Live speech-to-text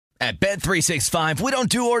At Bet365, we don't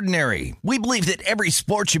do ordinary. We believe that every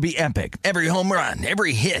sport should be epic. Every home run,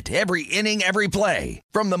 every hit, every inning, every play.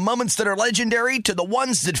 From the moments that are legendary to the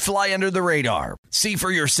ones that fly under the radar. See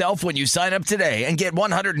for yourself when you sign up today and get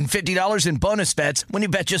 $150 in bonus bets when you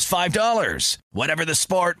bet just $5. Whatever the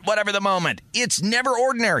sport, whatever the moment, it's never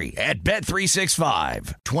ordinary at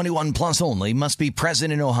Bet365. 21 plus only. Must be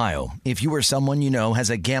present in Ohio. If you or someone you know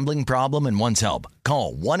has a gambling problem and wants help,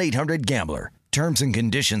 call 1-800-GAMBLER. Terms and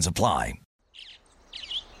conditions apply.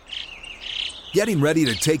 Getting ready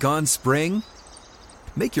to take on spring?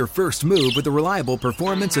 Make your first move with the reliable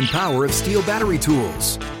performance and power of Steel battery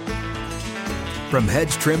tools. From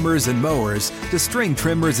hedge trimmers and mowers to string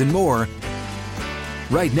trimmers and more,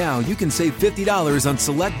 right now you can save $50 on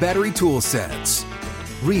select battery tool sets.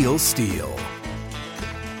 Real Steel.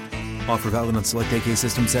 Offer valid on select AK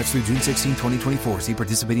system sets through June 16, 2024. See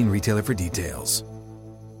participating retailer for details.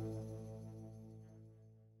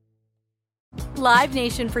 Live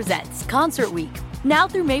Nation presents Concert Week. Now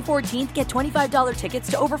through May 14th, get $25 tickets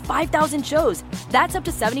to over 5,000 shows. That's up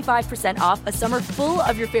to 75% off a summer full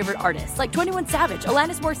of your favorite artists like 21 Savage,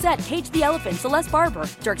 Alanis Morissette, Cage the Elephant, Celeste Barber,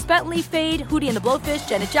 Dierks Bentley, Fade, Hootie and the Blowfish,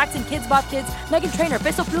 Janet Jackson, Kidz Bop Kids, Meghan Trainor,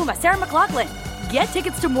 Peso Pluma, Sarah McLachlan. Get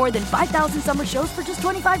tickets to more than 5,000 summer shows for just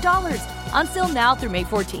 $25. Until now through May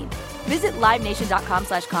 14th. Visit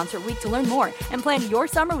LiveNation.com/Concert Week to learn more and plan your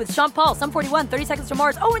summer with Sean Paul, Sum 41, 30 Seconds to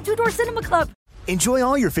Mars, and Two Door Cinema Club. Enjoy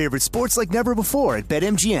all your favorite sports like never before at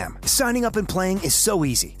BetMGM. Signing up and playing is so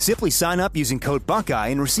easy. Simply sign up using code Buckeye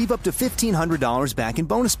and receive up to $1,500 back in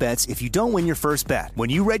bonus bets if you don't win your first bet. When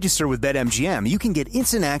you register with BetMGM, you can get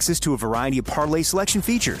instant access to a variety of parlay selection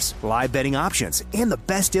features, live betting options, and the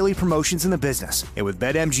best daily promotions in the business. And with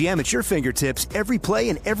BetMGM at your fingertips, every play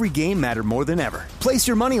and every game matter more than ever. Place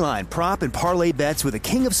your moneyline, prop, and parlay bets with the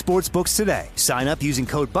king of sportsbooks today. Sign up using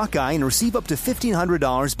code Buckeye and receive up to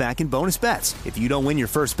 $1,500 back in bonus bets if you don't win your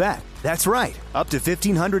first bet. That's right, up to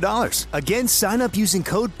 $1,500. Again, sign up using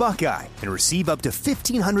code Buckeye and receive up to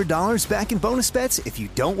 $1,500 back in bonus bets if you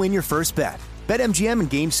don't win your first bet. BetMGM and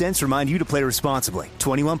GameSense remind you to play responsibly.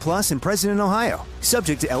 21 plus and present in Ohio.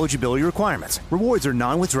 Subject to eligibility requirements. Rewards are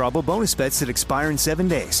non-withdrawable bonus bets that expire in 7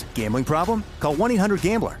 days. Gambling problem? Call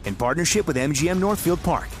 1-800-GAMBLER in partnership with MGM Northfield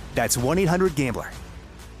Park. That's 1-800-GAMBLER.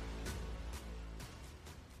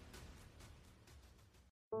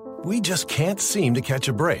 We just can't seem to catch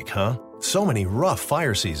a break, huh? So many rough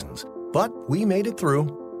fire seasons. But we made it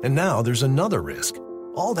through, and now there's another risk.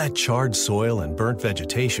 All that charred soil and burnt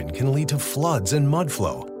vegetation can lead to floods and mud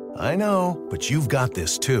flow. I know, but you've got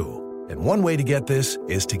this too. And one way to get this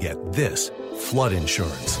is to get this, flood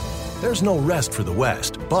insurance. There's no rest for the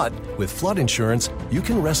West, but with flood insurance, you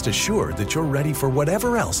can rest assured that you're ready for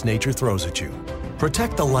whatever else nature throws at you.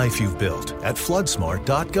 Protect the life you've built at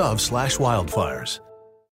floodsmart.gov/wildfires.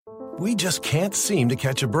 We just can't seem to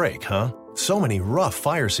catch a break, huh? So many rough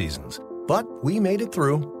fire seasons. But we made it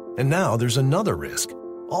through, and now there's another risk.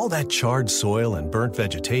 All that charred soil and burnt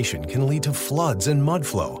vegetation can lead to floods and mud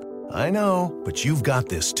flow. I know, but you've got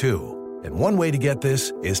this too. And one way to get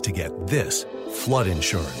this is to get this, flood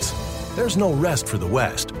insurance. There's no rest for the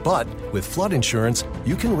West, but with flood insurance,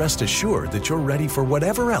 you can rest assured that you're ready for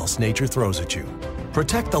whatever else nature throws at you.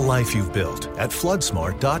 Protect the life you've built at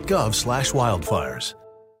floodsmart.gov/wildfires.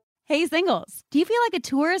 Hey singles, do you feel like a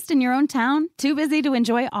tourist in your own town? Too busy to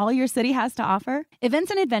enjoy all your city has to offer?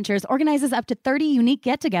 Events and Adventures organizes up to 30 unique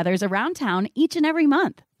get-togethers around town each and every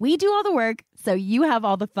month. We do all the work, so you have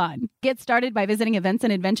all the fun. Get started by visiting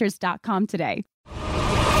eventsandadventures.com today.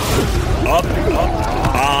 Up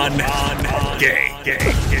on Game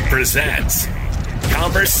presents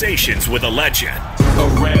Conversations with a Legend.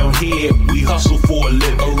 Around here, we hustle for a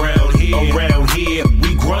living. Around here,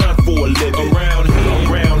 we grind for a living. Around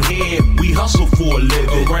here, we hustle for a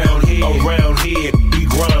living. Around here, we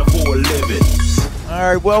grind for a living.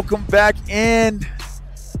 All right, welcome back in.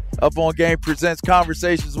 Up on Game presents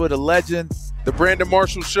Conversations with a Legend. The Brandon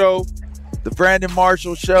Marshall Show. The Brandon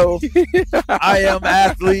Marshall Show. I am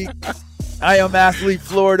athlete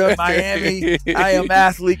Florida, Miami. I am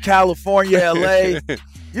athlete California, LA.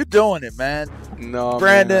 You're doing it, man. No,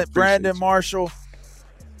 Brandon Marshall.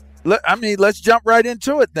 Let's jump right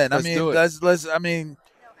into it then. Let's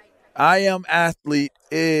I Am Athlete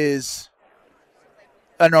is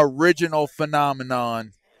an original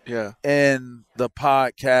phenomenon in the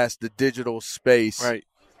podcast, the digital space. Right.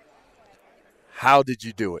 How did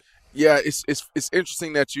you do it? Yeah, it's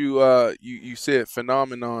interesting that you said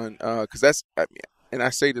phenomenon because that's, and I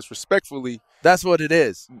say this respectfully. That's what it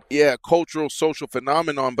is. Yeah, cultural, social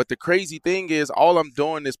phenomenon. But the crazy thing is all I'm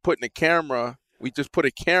doing is putting a camera. We just put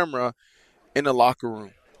a camera in the locker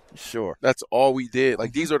room. Sure. That's all we did.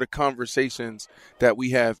 Like, these are the conversations that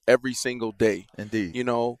we have every single day. Indeed. You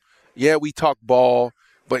know, yeah, we talk ball,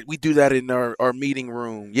 but we do that in our meeting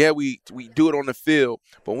room. Yeah, we do it on the field.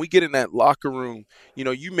 But when we get in that locker room, you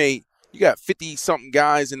know, you got 50-something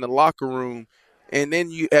guys in the locker room, and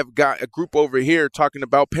then you have got a group over here talking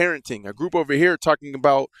about parenting, a group over here talking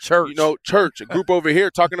about church, a group over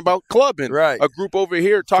here talking about clubbing, right? A group over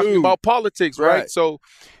here talking about politics, right? So,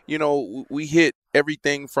 you know, we hit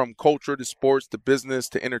everything from culture to sports to business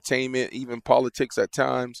to entertainment, even politics at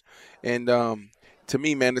times. And to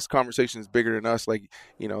me, man, this conversation is bigger than us. Like,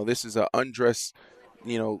 you know, this is an undressed,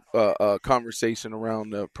 conversation around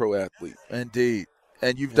the pro athlete. Indeed.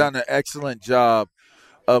 And you've done an excellent job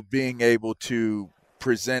of being able to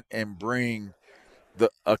present and bring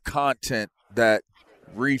a content that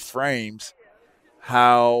reframes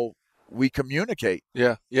how we communicate.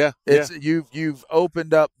 Yeah. You've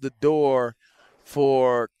opened up the door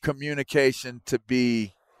for communication to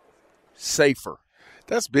be safer.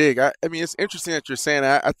 That's big. I mean, it's interesting that you're saying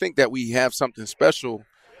that. I think that we have something special,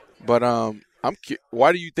 but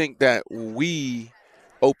why do you think that we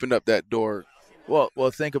opened up that door?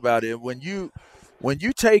 Well, think about it. When you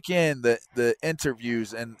take in the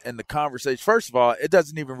interviews and the conversation, first of all, it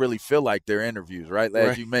doesn't even really feel like they're interviews, right?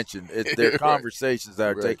 As you mentioned, they're conversations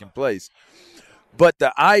that are taking place. But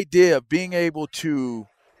the idea of being able to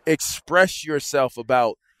express yourself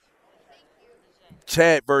about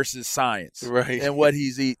Chad versus science, right, and what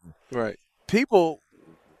he's eating, right, people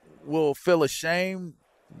will feel ashamed,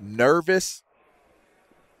 nervous,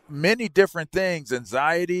 many different things,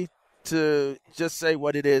 anxiety, to just say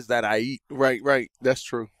what it is that I eat. Right. That's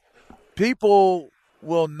true. People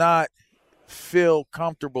will not feel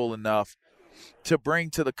comfortable enough to bring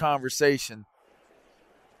to the conversation,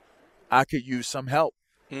 I could use some help.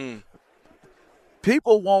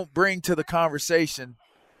 People won't bring to the conversation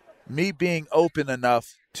me being open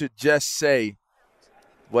enough to just say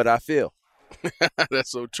what I feel.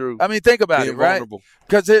 That's so true. I mean, think about it, right?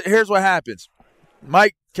 Because here's what happens.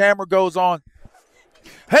 Mike, camera goes on.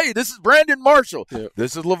 Hey, this is Brandon Marshall. Yep.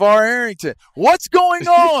 This is LeVar Arrington. What's going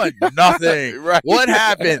on? Nothing. Right. What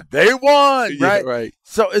happened? They won. Right. Yeah, right.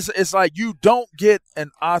 So it's like you don't get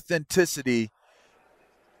an authenticity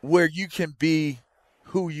where you can be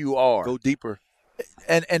who you are. Go deeper.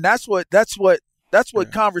 And that's what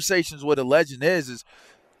Conversations with a Legend is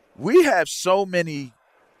we have so many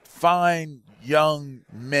fine young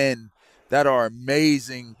men that are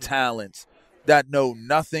amazing talents that know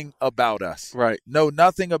nothing about us. Right. Know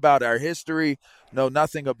nothing about our history, know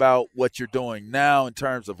nothing about what you're doing now in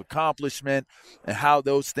terms of accomplishment and how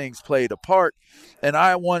those things played a part. And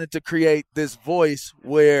I wanted to create this voice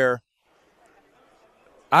where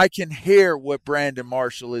I can hear what Brandon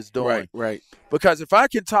Marshall is doing. Right. Because if I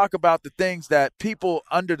can talk about the things that people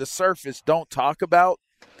under the surface don't talk about,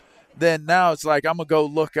 then now it's like I'm going to go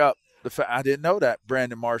look up the fact I didn't know that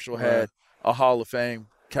Brandon Marshall had a Hall of Fame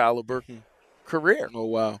caliber career. Oh,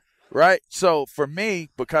 wow. Right? So for me,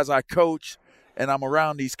 because I coach and I'm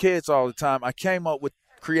around these kids all the time, I came up with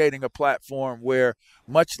creating a platform where,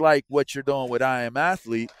 much like what you're doing with I Am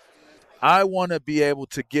Athlete, I want to be able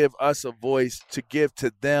to give us a voice to give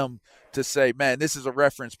to them to say, man, this is a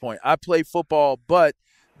reference point. I play football, but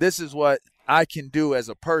this is what I can do as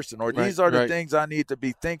a person, or these are the things I need to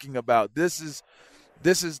be thinking about. This is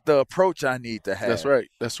the approach I need to have.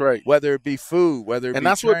 That's right. Whether it be food, whether it be and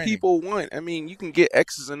that's training. What people want. I mean, you can get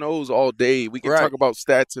X's and O's all day. We can talk about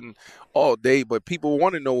stats and all day, but people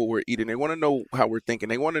want to know what we're eating. They want to know how we're thinking.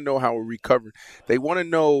 They want to know how we're recovering. They want to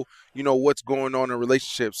know, what's going on in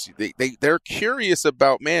relationships. They're curious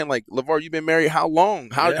about, man, like, LeVar, you've been married how long?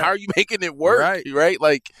 How are you making it work? Right?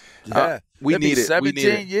 Like, we need it.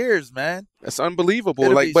 17 years, man. That's unbelievable.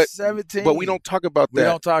 It'll like, be 17. But we don't talk about that. We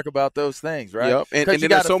don't talk about those things, right? Yep. And then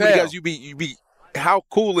there's so many guys you be. How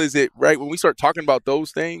cool is it, right? When we start talking about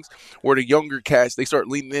those things, where the younger cats, they start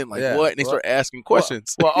leaning in like, what? And they start asking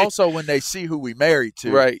questions. Well, also when they see who we married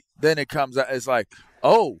to, right? Then it comes out, it's like,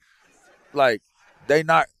 oh, like they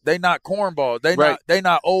not cornballs. They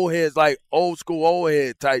not old heads, like old school old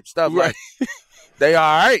head type stuff. Right. Like, they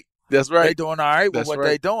all right. They doing all right with what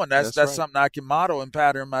they doing. That's something I can model and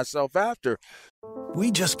pattern myself after.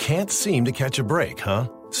 We just can't seem to catch a break, huh?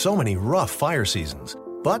 So many rough fire seasons.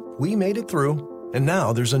 But we made it through. And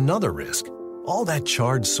now there's another risk. All that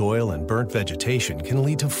charred soil and burnt vegetation can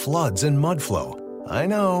lead to floods and mud flow. I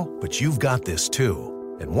know, but you've got this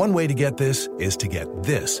too. And one way to get this is to get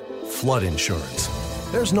this flood insurance.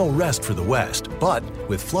 There's no rest for the West, but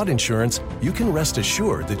with flood insurance, you can rest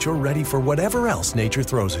assured that you're ready for whatever else nature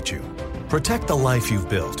throws at you. Protect the life you've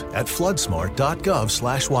built at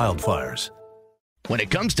floodsmart.gov/wildfires. When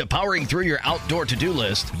it comes to powering through your outdoor to-do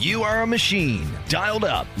list, you are a machine. Dialed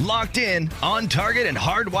up, locked in, on target, and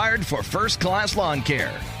hardwired for first-class lawn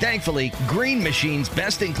care. Thankfully, Green Machine's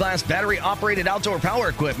best-in-class battery-operated outdoor power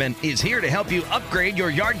equipment is here to help you upgrade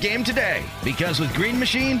your yard game today. Because with Green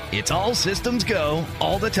Machine, it's all systems go,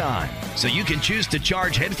 all the time. So you can choose to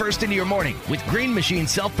charge headfirst into your morning with Green Machine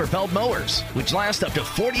self-propelled mowers, which last up to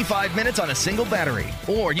 45 minutes on a single battery.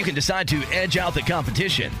 Or you can decide to edge out the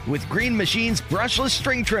competition with Green Machine's brushless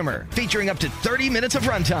string trimmer, featuring up to 30 minutes of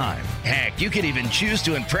runtime. Heck, you could even choose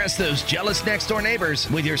to impress those jealous next-door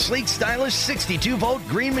neighbors with your sleek, stylish 62-volt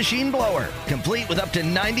Green Machine blower, complete with up to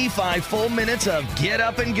 95 full minutes of get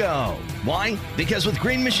up and go. Why? Because with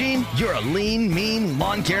Green Machine, you're a lean, mean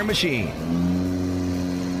lawn care machine.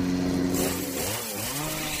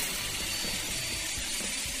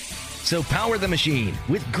 So power the machine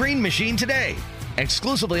with Green Machine today.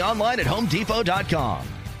 Exclusively online at HomeDepot.com.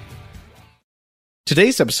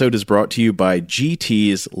 Today's episode is brought to you by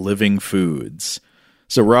GT's Living Foods.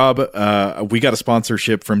 So, Rob, we got a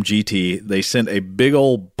sponsorship from GT. They sent a big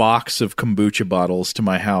old box of kombucha bottles to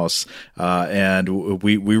my house, and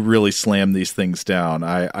we really slammed these things down.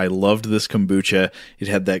 I loved this kombucha. It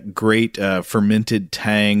had that great fermented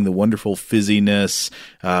tang, the wonderful fizziness.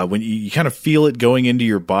 When you kind of feel it going into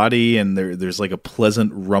your body, and there's like a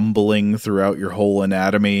pleasant rumbling throughout your whole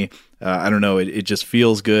anatomy. I don't know. It just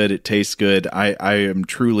feels good. It tastes good. I am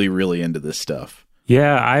truly, really into this stuff.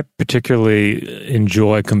 Yeah, I particularly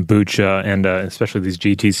enjoy kombucha, and especially these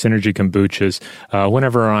GT Synergy kombuchas.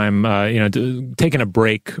 Whenever I'm, taking a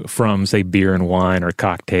break from, say, beer and wine or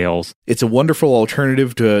cocktails, it's a wonderful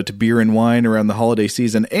alternative to beer and wine around the holiday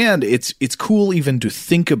season, and it's cool even to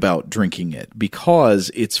think about drinking it because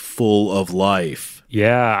it's full of life.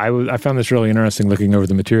 Yeah, I found this really interesting looking over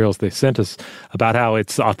the materials they sent us about how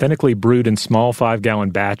it's authentically brewed in small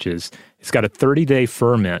 5-gallon batches. It's got a 30-day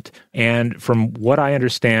ferment, and from what I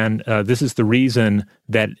understand, this is the reason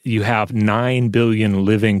that you have 9 billion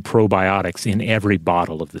living probiotics in every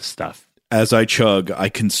bottle of this stuff. As I chug, I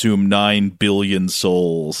consume 9 billion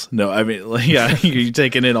souls. No, I mean, yeah, you're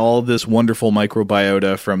taking in all this wonderful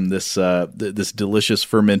microbiota from this this delicious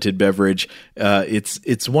fermented beverage.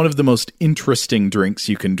 It's one of the most interesting drinks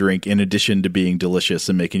you can drink, in addition to being delicious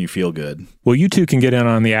and making you feel good. Well, you too can get in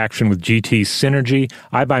on the action with GT Synergy.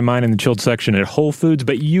 I buy mine in the chilled section at Whole Foods,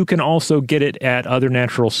 but you can also get it at other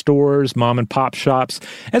natural stores, mom and pop shops,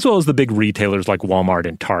 as well as the big retailers like Walmart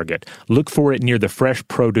and Target. Look for it near the fresh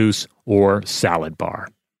produce or salad bar.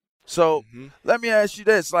 So let me ask you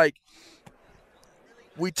this: like,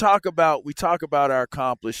 we talk about our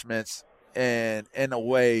accomplishments, and in a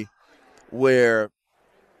way where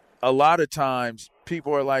a lot of times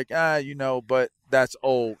people are like, but that's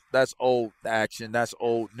old action, that's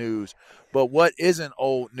old news. But what isn't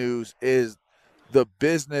old news is the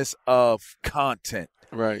business of content,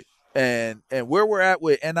 right? And where we're at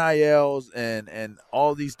with NILs and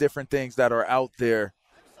all these different things that are out there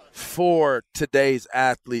for today's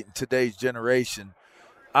athlete and today's generation.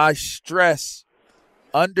 I stress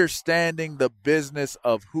understanding the business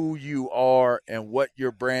of who you are and what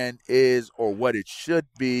your brand is, or what it should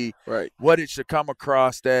be, right? What it should come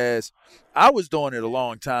across as. I was doing it a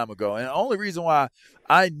long time ago, and the only reason why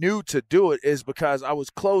I knew to do it is because I was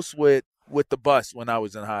close with the bus when I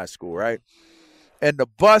was in high school, right? And the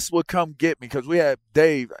bus would come get me because we had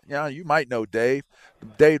Dave. You might know Dave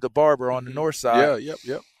the barber on the north side. Yeah,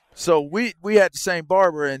 yep. So we had the same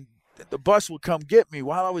barber, and the bus would come get me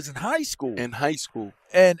while I was in high school.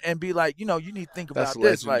 And be like, you need to think about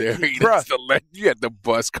this. Legendary. Like, you had the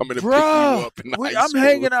bus coming to pick you up in high school. I'm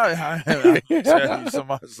hanging out. I'm telling you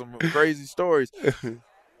some crazy stories.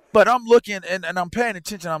 But I'm looking, and I'm paying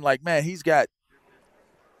attention. I'm like, man, he's got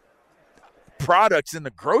products in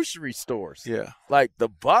the grocery stores. Yeah. Like the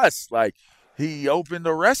bus. Like, he opened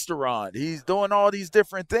a restaurant. He's doing all these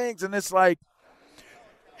different things. And it's like,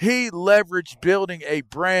 he leveraged building a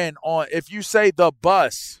brand on, if you say the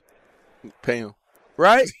bus, pay him.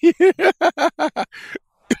 Right?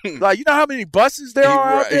 Like, you know how many buses there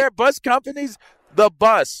are out there? Bus companies? The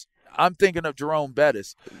bus. I'm thinking of Jerome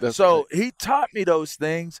Bettis. He taught me those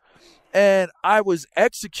things, and I was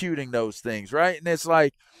executing those things, right? And it's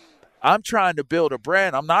like, I'm trying to build a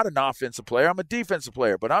brand. I'm not an offensive player. I'm a defensive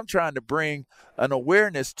player, but I'm trying to bring an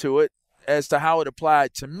awareness to it as to how it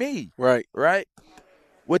applied to me. Right. Right?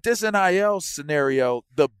 With this NIL scenario,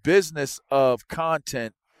 the business of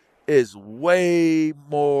content is way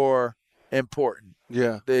more important.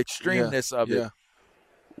 Yeah. The extremeness of it.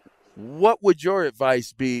 What would your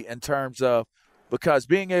advice be in terms of, because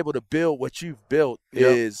being able to build what you've built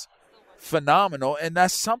is phenomenal, and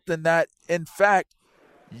that's something that, in fact,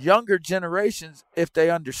 younger generations, if they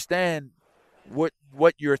understand what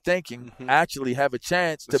you're thinking, actually have a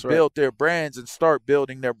chance to build their brands and start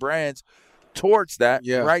building their brands towards that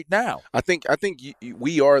right now. I think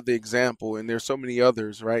we are the example, and there's so many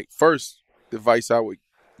others, right? First, the advice I would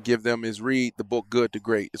give them is read the book Good to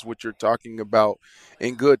Great. Is what you're talking about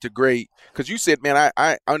in Good to Great. Because you said, man,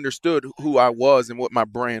 I understood who I was and what my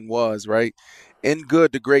brand was, right? In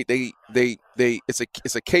Good to Great,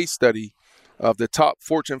 it's a case study of the top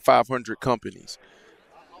Fortune 500 companies.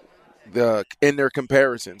 In their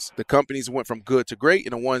comparisons, the companies went from good to great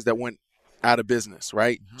and the ones that went out of business,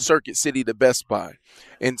 right? Circuit City to Best Buy.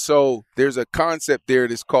 And so there's a concept there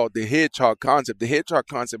that's called the hedgehog concept. The hedgehog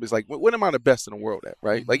concept is like, what am I the best in the world at,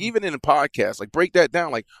 right? Like even in a podcast, like break that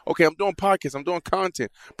down. Like, okay, I'm doing podcasts, I'm doing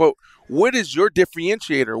content, but what is your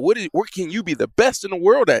differentiator? What can you be the best in the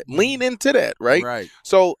world at? Lean into that, right? Right.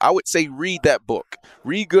 So I would say read that book.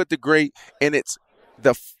 Read Good to Great, and it's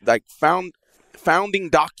the founding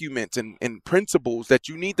documents and principles that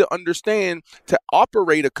you need to understand to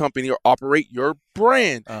operate a company or operate your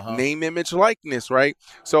brand, name, image, likeness, right?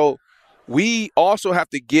 So we also have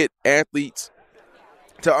to get athletes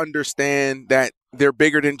to understand that they're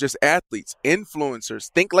bigger than just athletes.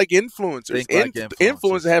 Influencers. Think like influencers.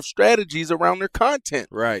 Influencers have strategies around their content.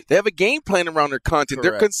 Right. They have a game plan around their content. Correct.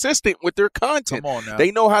 They're consistent with their content. Come on now.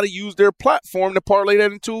 They know how to use their platform to parlay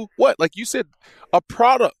that into what? Like you said, a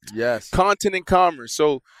product. Yes. Content and commerce.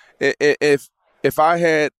 So if I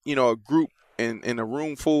had, a group in a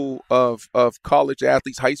room full of college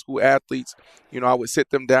athletes, high school athletes, I would sit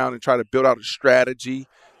them down and try to build out a strategy.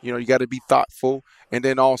 You got to be thoughtful. And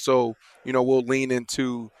then also, we'll lean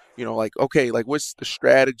into, what's the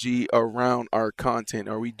strategy around our content?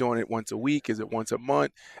 Are we doing it once a week? Is it once a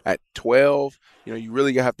month? At 12? You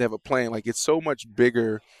really have to have a plan. Like, it's so much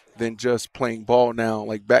bigger than just playing ball now.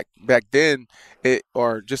 Like, back then,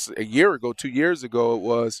 or just a year ago, 2 years ago, it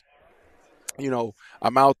was,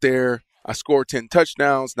 I'm out there. I scored 10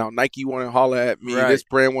 touchdowns. Now Nike want to holler at me. Right. This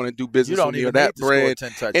brand want to do business with me or that brand.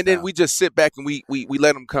 And then we just sit back and we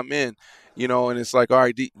let them come in, and it's like, all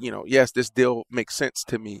right, yes, this deal makes sense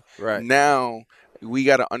to me. Right. Now we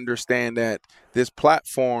got to understand that this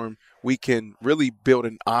platform, we can really build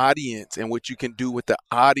an audience, and what you can do with the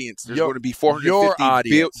audience. There's going to be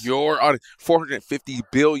 450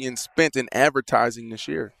 billion spent in advertising this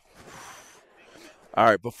year. All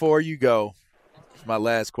right, before you go, my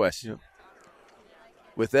last question.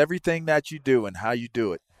 With everything that you do and how you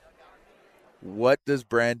do it, what does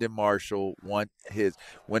Brandon Marshall want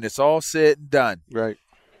when it's all said and done? Right.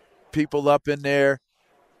 People up in there,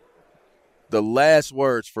 the last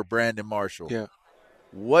words for Brandon Marshall. Yeah.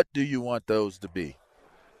 What do you want those to be?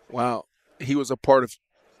 Wow. He was a part of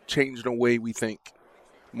changing the way we think,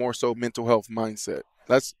 more so mental health mindset.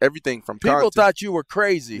 That's everything from People content. thought you were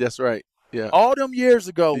crazy. That's right. Yeah. All them years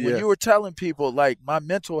ago when you were telling people, like, my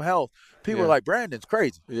mental health, people were like, Brandon's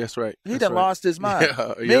crazy. That's right. He done lost his mind.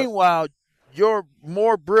 Meanwhile, you're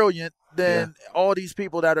more brilliant than all these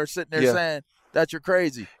people that are sitting there saying that you're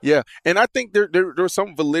crazy. Yeah. And I think there's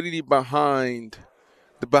some validity behind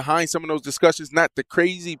some of those discussions, not the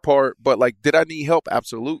crazy part, but like, did I need help?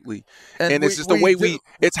 Absolutely. And it's just the way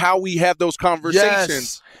it's how we have those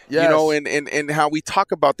conversations, and how we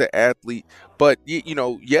talk about the athlete. But,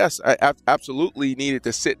 yes, I absolutely needed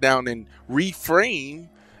to sit down and reframe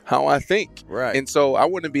how I think. Right. And so I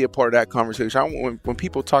want to be a part of that conversation. When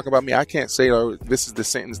people talk about me, I can't say, oh, this is the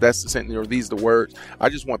sentence, that's the sentence, or these are the words. I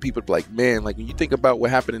just want people to be like, man, like when you think about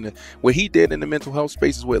what happened what he did in the mental health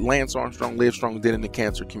space is what Lance Armstrong, Livestrong did in the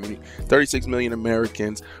cancer community. 36 million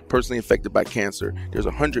Americans personally affected by cancer. There's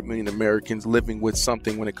 100 million Americans living with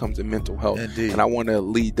something when it comes to mental health. Indeed. And I want to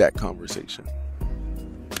lead that conversation.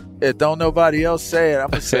 If don't nobody else say it, I'm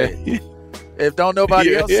going to say it. If don't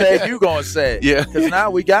nobody else say it, you going to say it. Yeah. Because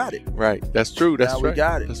now we got it. Right. That's true. That's now right. we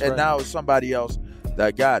got it. That's and right. now it's somebody else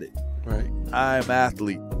that got it. Right. I am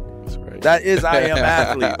athlete. That's right. That is I am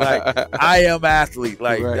athlete. Like, I am athlete.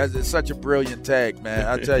 Like, Right. that's such a brilliant tag, man.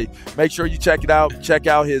 I tell you, make sure you check it out. Check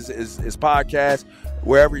out his podcast.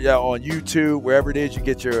 Wherever you're on YouTube, wherever it is you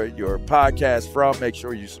get your podcast from, make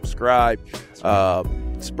sure you subscribe.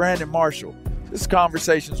 It's Brandon Marshall. This is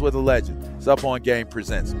Conversations with a Legend. It's Up On Game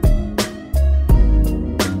Presents.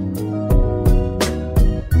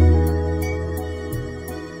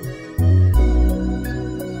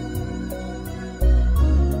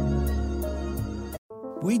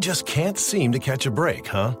 We just can't seem to catch a break,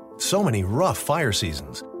 huh? So many rough fire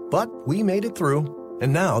seasons. But we made it through,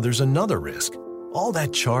 and now there's another risk. All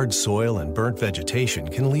that charred soil and burnt vegetation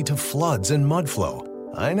can lead to floods and mud flow.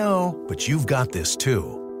 I know, but you've got this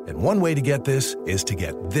too. And one way to get this is to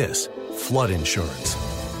get this flood insurance.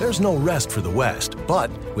 There's no rest for the West, but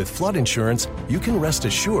with flood insurance, you can rest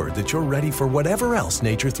assured that you're ready for whatever else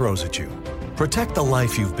nature throws at you. Protect the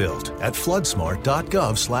life you've built at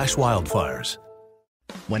floodsmart.gov/wildfires.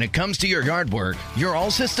 When it comes to your yard work, you're all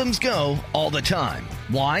systems go all the time.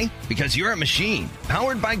 Why? Because you're a machine,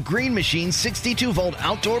 powered by Green Machine's 62-volt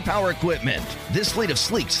outdoor power equipment. This fleet of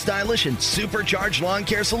sleek, stylish, and supercharged lawn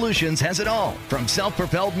care solutions has it all, from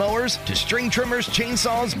self-propelled mowers to string trimmers,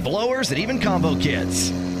 chainsaws, blowers, and even combo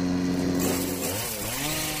kits.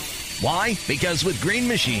 Why? Because with Green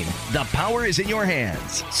Machine, the power is in your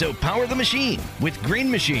hands. So power the machine with Green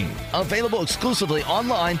Machine. Available exclusively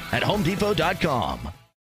online at HomeDepot.com.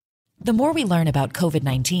 The more we learn about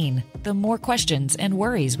COVID-19, the more questions and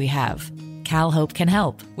worries we have. CalHope can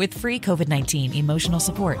help with free COVID-19 emotional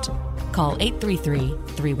support. Call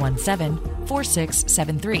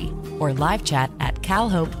 833-317-4673 or live chat at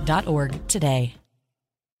calhope.org today.